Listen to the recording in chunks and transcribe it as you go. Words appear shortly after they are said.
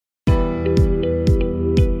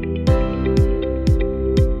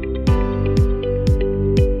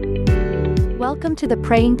Welcome to the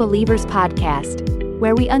Praying Believers podcast,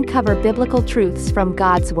 where we uncover biblical truths from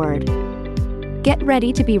God's Word. Get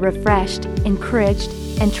ready to be refreshed, encouraged,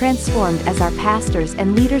 and transformed as our pastors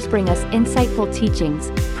and leaders bring us insightful teachings,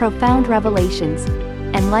 profound revelations,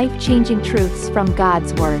 and life-changing truths from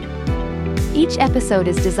God's Word. Each episode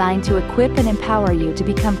is designed to equip and empower you to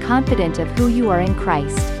become confident of who you are in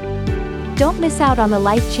Christ. Don't miss out on the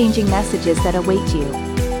life-changing messages that await you.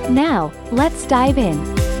 Now, let's dive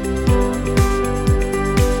in.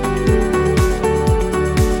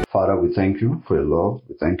 Father, we thank you for your love.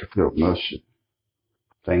 We thank you for your mercy.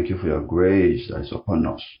 Thank you for your grace that is upon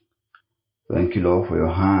us. Thank you, Lord, for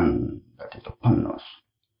your hand that is upon us.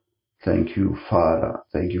 Thank you, Father.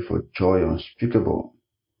 Thank you for joy unspeakable.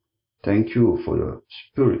 Thank you for your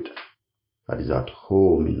spirit that is at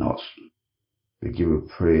home in us. We give you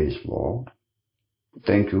praise, Lord.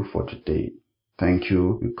 Thank you for today. Thank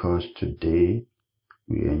you because today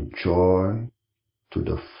we enjoy to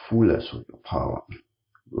the fullest of your power.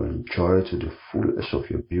 We enjoy to the fullest of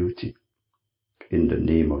your beauty. In the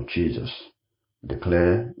name of Jesus,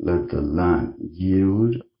 declare, let the land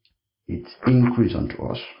yield its increase unto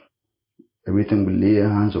us. Everything we lay our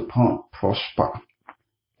hands upon prosper.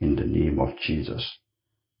 In the name of Jesus,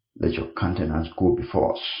 let your countenance go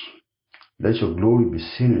before us. Let your glory be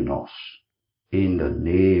seen in us. In the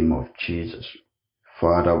name of Jesus.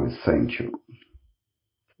 Father, we thank you.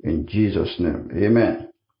 In Jesus' name, amen.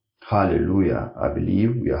 Hallelujah. I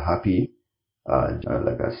believe we are happy.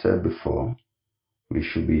 Like I said before, we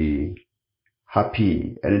should be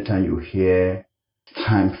happy anytime you hear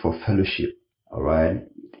time for fellowship. All right?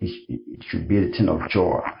 It should be a thing of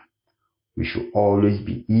joy. We should always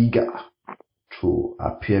be eager to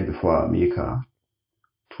appear before our Maker,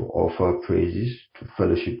 to offer praises, to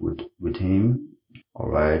fellowship with Him, all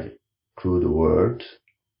right, through the Word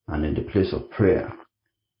and in the place of prayer.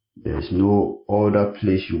 There is no other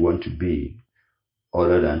place you want to be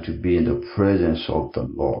other than to be in the presence of the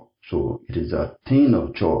Lord. So it is a thing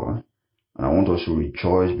of joy, and I want us to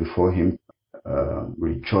rejoice before Him,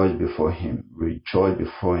 rejoice before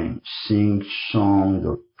Him, sing songs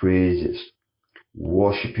of praises,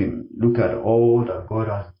 worship Him. Look at all that God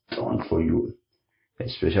has done for you,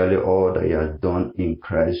 especially all that He has done in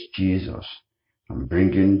Christ Jesus, and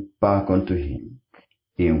bringing back unto Him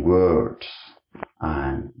in words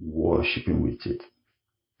and worship Him with it.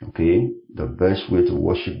 Okay, the best way to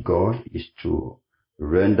worship God is to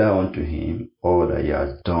render unto Him all that He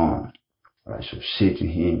has done. I should say to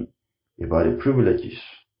Him about the privileges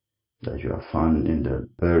that you have found in the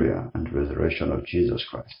burial and resurrection of Jesus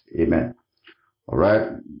Christ. Amen. All right.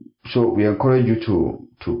 So we encourage you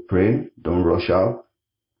to pray. Don't rush out.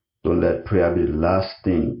 Don't let prayer be the last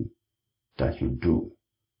thing that you do.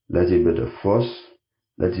 Let it be the first.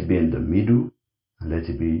 Let it be in the middle. And let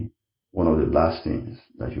it be one of the last things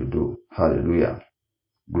that you do. Hallelujah.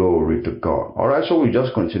 Glory to God. All right. So we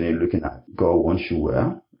just continue looking at God Wants You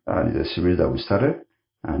Well. It's a series that we started.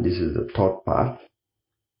 And this is the third part.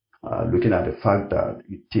 Looking at the fact that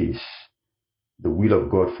it is the will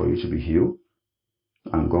of God for you to be healed.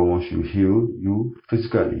 And God wants to heal you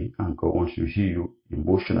physically, and God wants to heal you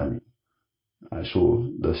emotionally. And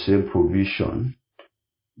so the same provision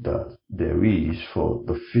that there is for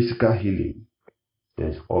the physical healing,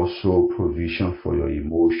 there's also provision for your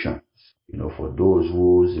emotions. You know, for those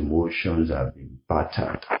whose emotions have been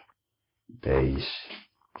battered, there is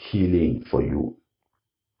healing for you.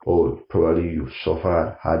 Or probably you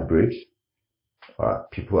suffered heartbreak.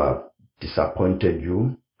 People have disappointed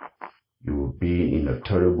you. You will be in a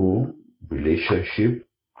terrible relationship.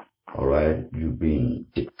 All right. You've been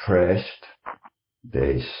depressed.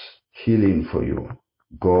 There is healing for you.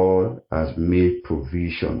 God has made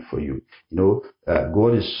provision for you. You know,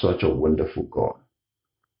 God is such a wonderful God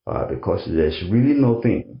because there's really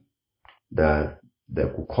nothing that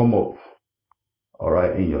could come up, all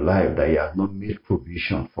right, in your life that He has not made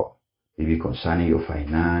provision for. Maybe concerning your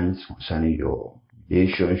finance, concerning your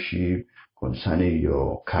relationship, concerning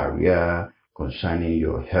your career, concerning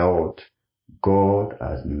your health. God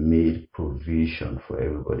has made provision for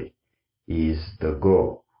everybody. He is the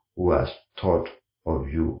God who has thought of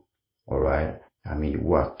you, all right? I mean,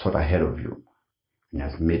 who has thought ahead of you. He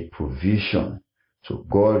has made provision. So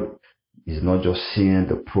God is not just seeing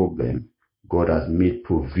the problem. God has made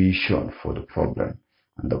provision for the problem.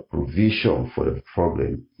 And the provision for the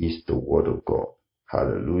problem is the Word of God.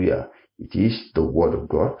 Hallelujah. It is the Word of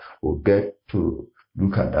God. We'll get to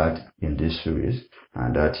look at that in this series,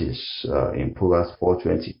 and that is in Proverbs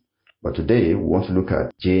 4:20. But today we want to look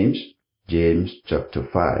at James chapter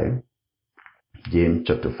 5. James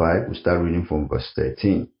chapter 5, we start reading from verse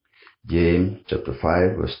 13. James chapter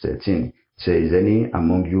 5 verse 13. It Say, is any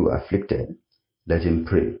among you afflicted? Let him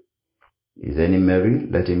pray. Is any merry?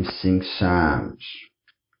 Let him sing psalms.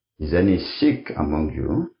 Is any sick among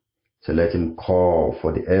you? So let him call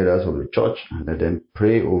for the elders of the church and let them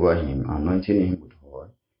pray over him, anointing him with oil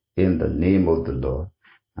in the name of the Lord.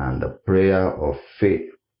 And the prayer of faith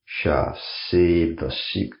shall save the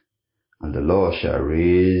sick, and the Lord shall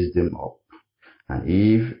raise them up. And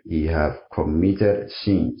if he have committed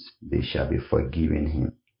sins, they shall be forgiven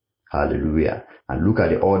him. Hallelujah. And look at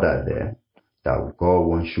the order there, that God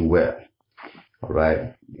wants you well. All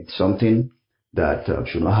right. It's something that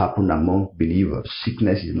should not happen among believers.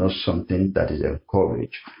 Sickness is not something that is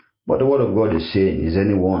encouraged. But the word of God is saying, is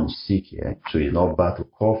anyone sick here? So it's not bad to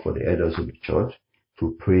call for the elders of the church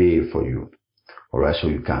to pray for you. All right. So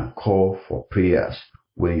you can call for prayers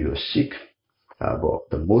when you're sick. But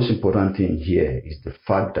the most important thing here is the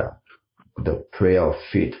fact that the prayer of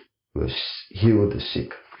faith will heal the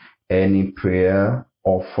sick. Any prayer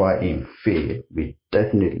offered in faith will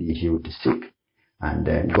definitely heal the sick. And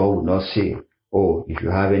then God will not say, oh, if you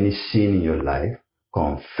have any sin in your life,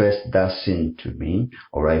 confess that sin to me.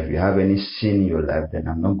 Or if you have any sin in your life, then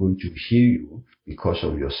I'm not going to heal you because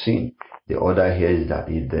of your sin. The order here is that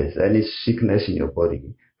if there's any sickness in your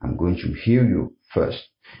body, I'm going to heal you first.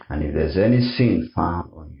 And if there's any sin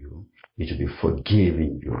found on you, it will be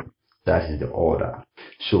forgiven you. That is the order.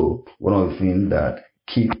 So one of the things that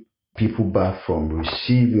keep people back from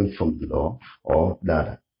receiving from the Lord, or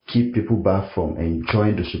that keep people back from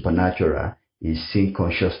enjoying the supernatural, is sin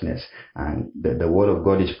consciousness. And the word of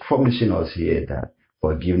God is promising us here that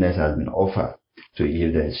forgiveness has been offered. So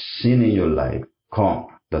if there's sin in your life, come,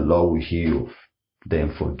 the Lord will heal you,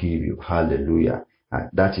 then forgive you. Hallelujah.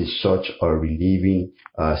 That is such a relieving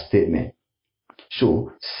statement.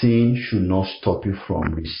 So sin should not stop you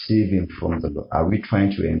from receiving from the Lord. Are we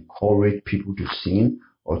trying to encourage people to sin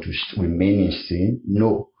or to remain in sin?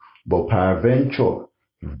 No. But peradventure,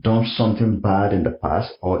 you've done something bad in the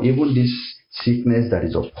past, or even this sickness that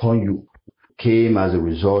is upon you came as a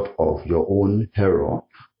result of your own error,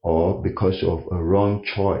 or because of a wrong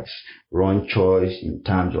choice in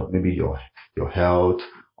terms of maybe your health,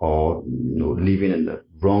 or living in the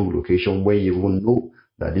wrong location where you even know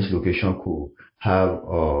that this location could have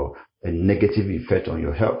a negative effect on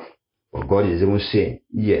your health. But God is even saying,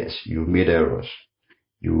 yes, you made errors.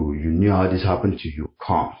 You knew how this happened to you.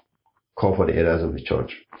 Come. Call for the elders of the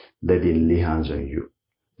church. Let them lay hands on you.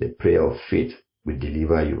 The prayer of faith will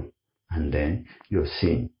deliver you. And then your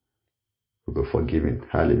sin will be forgiven.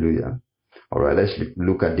 Hallelujah. All right, let's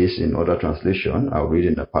look at this in other translation. I'll read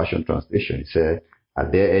in the Passion Translation. It says, are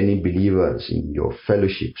there any believers in your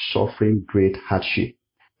fellowship suffering great hardship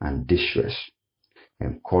and distress?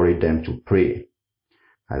 Encourage them to pray.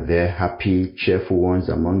 Are there happy, cheerful ones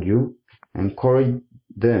among you? Encourage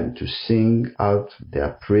them to sing out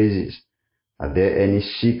their praises. Are there any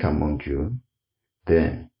sick among you?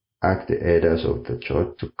 Then ask the elders of the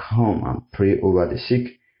church to come and pray over the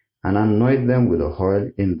sick and anoint them with the oil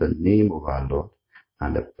in the name of our Lord.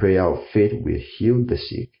 And the prayer of faith will heal the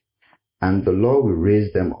sick, and the Lord will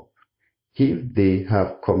raise them up. If they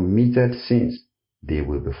have committed sins, they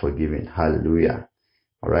will be forgiven. Hallelujah.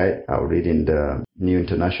 All right, I'll read in the New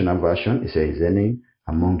International Version. It says, is any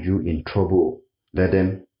among you in trouble? Let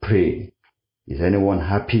them pray. Is anyone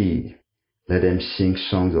happy? Let them sing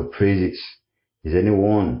songs of praises. Is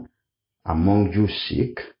anyone among you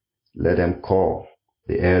sick? Let them call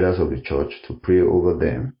the elders of the church to pray over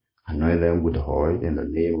them, anoint them with oil in the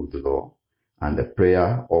name of the Lord. And the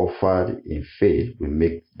prayer offered in faith will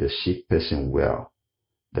make the sick person well.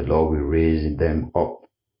 The Lord will raise them up.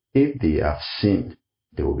 If they have sinned,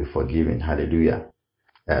 they will be forgiven. Hallelujah.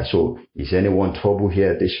 So, is anyone trouble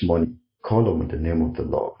here this morning? Call on the name of the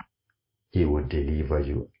Lord. He will deliver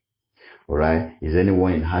you. All right. Is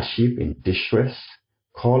anyone in hardship, in distress?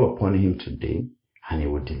 Call upon him today, and he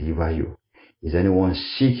will deliver you. Is anyone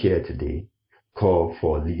sick here today? Call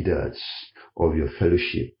for leaders of your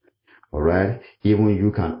fellowship. All right. Even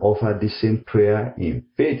you can offer the same prayer in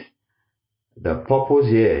faith. The purpose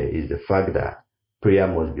here is the fact that prayer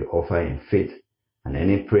must be offered in faith, and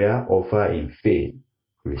any prayer offered in faith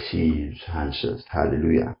receives answers.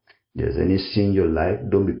 Hallelujah. If there's any sin in your life,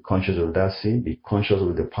 don't be conscious of that sin. Be conscious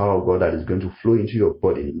of the power of God that is going to flow into your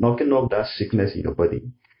body, knocking off that sickness in your body.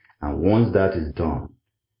 And once that is done,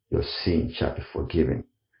 your sin shall be forgiven.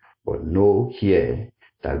 But know here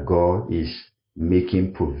that God is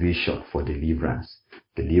making provision for deliverance.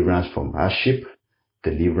 Deliverance from hardship,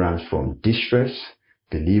 deliverance from distress,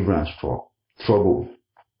 deliverance from trouble.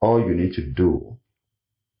 All you need to do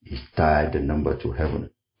is tie the number to heaven.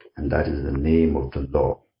 And that is the name of the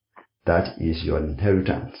Lord. That is your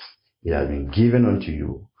inheritance It has been given unto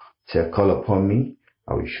you. Say, call upon me.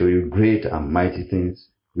 I will show you great and mighty things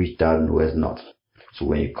which thou knowest not. So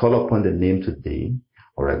when you call upon the name today,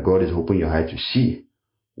 alright, God is opening your eye to see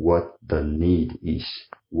what the need is,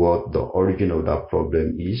 what the origin of that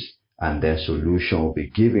problem is, and then solution will be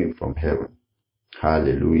given from heaven.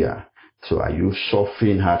 Hallelujah. So are you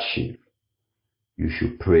suffering hardship? You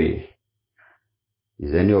should pray.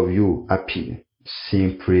 Is any of you happy?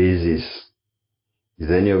 Sing praises. Is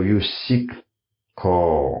any of you sick?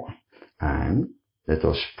 Call and let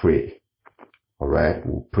us pray. Alright,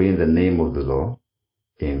 we'll pray in the name of the Lord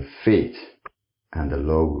in faith, and the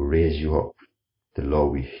Lord will raise you up. The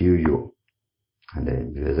Lord will heal you. And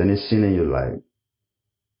then if there's any sin in your life,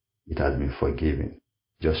 it has been forgiven.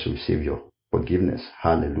 Just receive your forgiveness.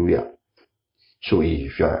 Hallelujah. So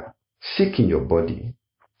if you are sick in your body,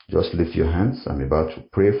 just lift your hands. I'm about to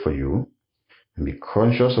pray for you. And be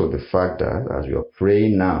conscious of the fact that as you are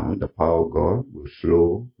praying now, the power of God will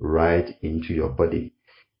flow right into your body.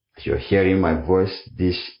 As you're hearing my voice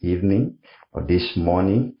this evening or this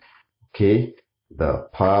morning, okay, the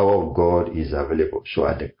power of God is available. So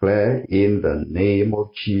I declare in the name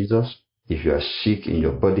of Jesus, if you are sick in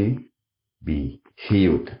your body, be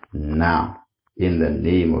healed now. In the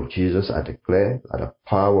name of Jesus, I declare that the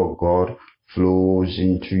power of God flows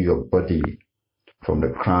into your body from the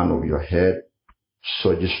crown of your head,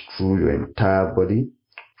 surges through your entire body,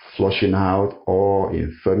 flushing out all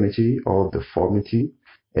infirmity, all deformity,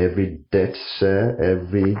 every dead cell,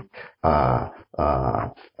 every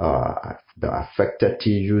the affected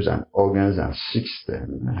tissues and organs and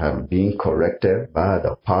systems have been corrected by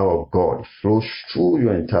the power of God. It flows through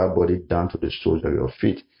your entire body down to the soles of your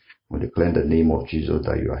feet. We declare in the name of Jesus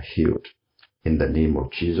that you are healed. In the name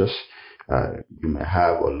of Jesus, you may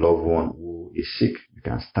have a loved one who is sick. You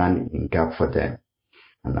can stand in gap for them.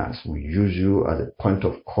 And as we use you as a point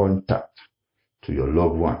of contact to your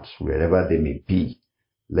loved ones, wherever they may be,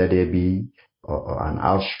 let there be an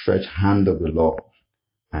outstretched hand of the Lord,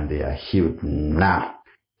 and they are healed now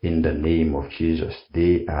in the name of Jesus.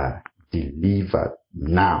 They are delivered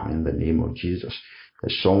now in the name of Jesus.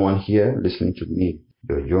 There's someone here listening to me,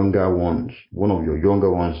 your younger ones, one of your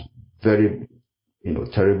younger ones, very,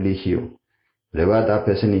 terribly healed. Wherever that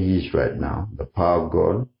person is right now, the power of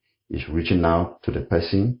God is reaching out to the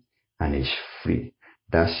person and is free.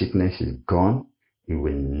 That sickness is gone. It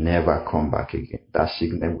will never come back again. That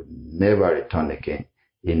sickness will never return again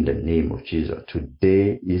in the name of Jesus.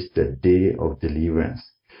 Today is the day of deliverance.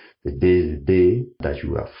 The day is the day that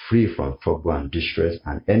you are free from trouble and distress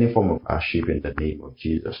and any form of hardship in the name of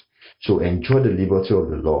Jesus. So enjoy the liberty of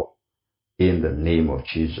the Lord in the name of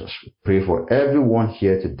Jesus. We pray for everyone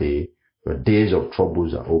here today. Your days of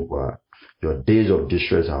troubles are over. Your days of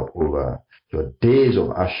distress are over. Your days of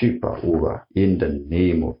hardship are over in the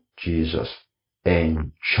name of Jesus.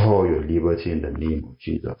 Enjoy your liberty in the name of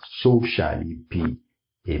Jesus. So shall it be.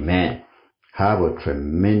 Amen. Have a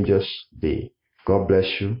tremendous day. God bless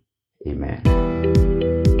you. Amen.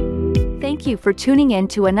 Thank you for tuning in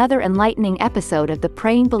to another enlightening episode of the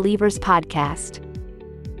Praying Believers podcast.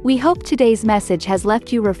 We hope today's message has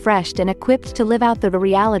left you refreshed and equipped to live out the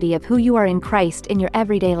reality of who you are in Christ in your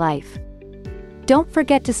everyday life. Don't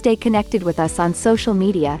forget to stay connected with us on social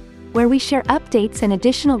media, where we share updates and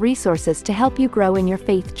additional resources to help you grow in your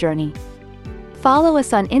faith journey. Follow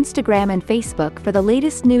us on Instagram and Facebook for the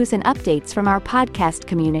latest news and updates from our podcast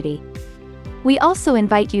community. We also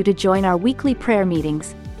invite you to join our weekly prayer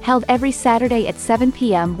meetings, held every Saturday at 7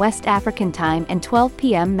 p.m. West African Time and 12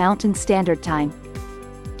 p.m. Mountain Standard Time.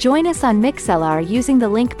 Join us on Mixlr using the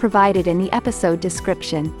link provided in the episode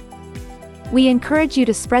description. We encourage you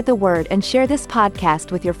to spread the word and share this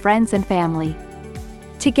podcast with your friends and family.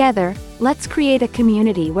 Together, let's create a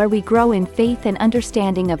community where we grow in faith and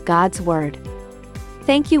understanding of God's Word.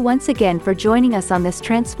 Thank you once again for joining us on this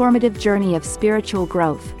transformative journey of spiritual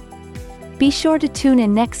growth. Be sure to tune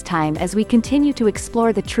in next time as we continue to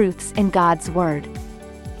explore the truths in God's Word.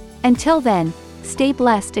 Until then, stay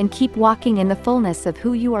blessed and keep walking in the fullness of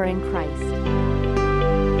who you are in Christ.